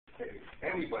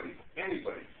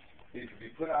anybody needs to be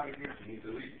put out of here. You need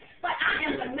to leave. But I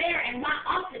am the mayor, and my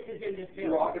office is in this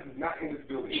building. Your office is not in this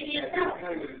building. It is At this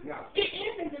time, it is not. It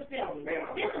is in this building. Man,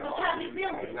 This is a public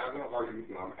building. I'm not going to argue with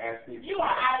you. I'm asking you. You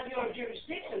are out of your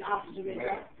jurisdiction, Officer Rizzo.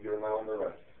 Ma'am, you're now under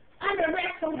arrest. Under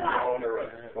arrest for You're what? now under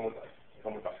arrest. Come with us.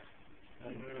 Come with us.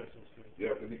 You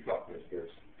have to be caught, Miss Pierce.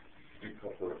 You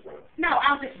come for us, right? No,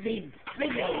 I'll just leave.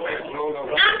 Leave me. No.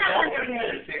 I'm not under You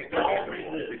arrest. can't do that no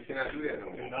more. You cannot do that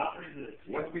no more. Do not resist.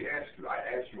 Once we asked you, I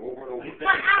asked you over and over.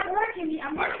 But I work in the,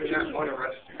 I'm I working cannot here.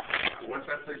 unarrest you. Once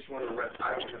I place you under arrest,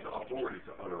 I don't have the authority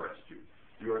to unarrest you.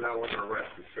 You are now under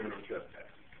arrest for criminal trespass.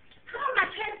 How am I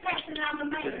trespassing on the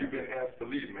Because mayor? you've been asked to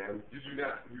leave, ma'am. You do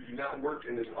not work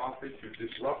in this office. You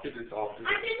disrupted this office.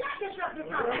 I did not disrupt this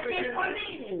office. I came for a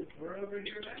meeting. We're over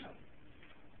here now.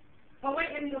 But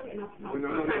wait, let me look at my phone.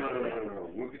 No.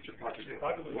 We'll get your pocket in.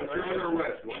 Once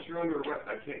you're under arrest,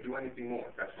 I can't do anything more.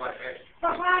 That's why I asked you.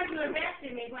 But why are you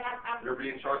arresting me when I'm You're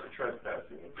being charged with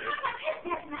trespassing. Okay?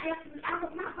 How am I trespassing? I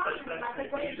was not following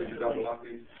my Did you double up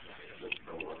these?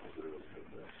 Double up these.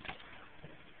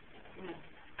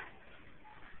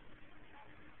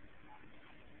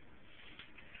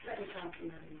 Let me call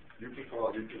somebody. You can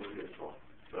call. You can really call.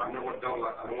 But I don't want double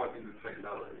up. I don't want you to take it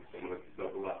out of me. I'm going to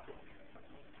double up.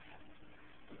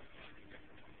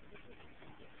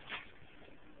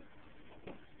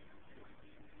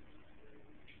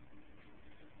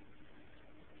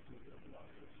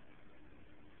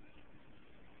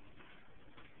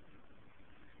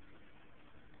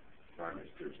 All right, Ms.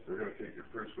 Pierce, they're going to take your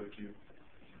purse with you.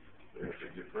 They're going to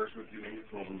take your purse with you and your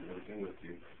phone and everything with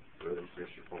you.